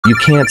You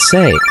can't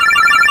say.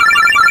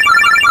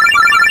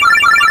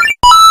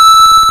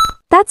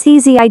 That's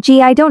easy, IG.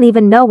 I don't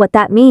even know what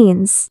that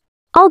means.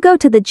 I'll go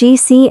to the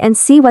GC and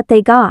see what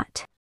they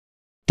got.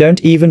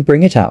 Don't even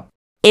bring it up.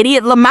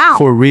 Idiot Lamau.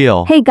 For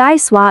real. Hey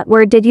guys, what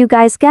word did you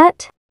guys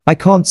get? I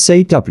can't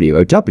say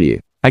WOW.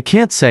 I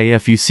can't say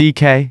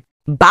FUCK.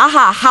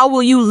 Baha, how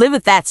will you live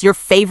if that's your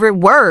favorite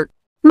word?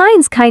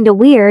 Mine's kinda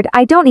weird.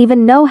 I don't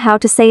even know how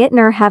to say it,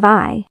 nor have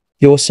I.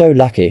 You're so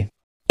lucky.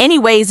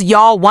 Anyways,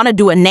 y'all wanna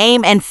do a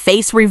name and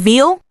face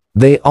reveal?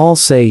 They all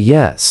say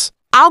yes.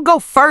 I'll go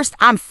first.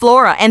 I'm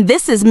Flora, and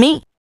this is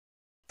me.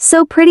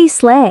 So pretty,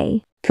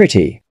 slay.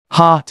 Pretty.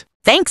 Hot.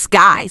 Thanks,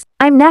 guys.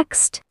 I'm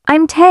next.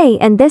 I'm Tay,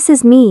 and this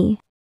is me.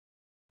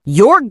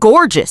 You're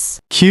gorgeous.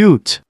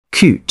 Cute.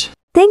 Cute.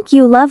 Thank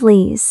you,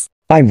 lovelies.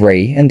 I'm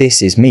Ray, and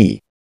this is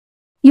me.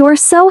 You're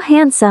so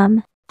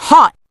handsome.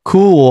 Hot.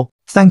 Cool.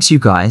 Thanks, you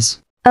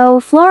guys. Oh,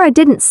 Flora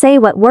didn't say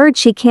what word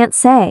she can't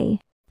say.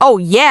 Oh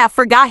yeah,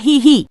 forgot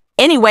he.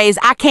 Anyways,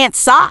 I can't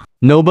saw.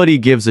 Nobody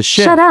gives a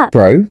shit. Shut up.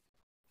 Bro?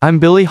 I'm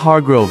Billy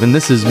Hargrove and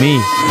this is me.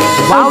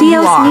 Wow, Oh, you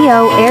Dios are.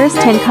 mío, eres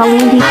tan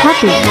caliente,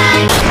 puppy.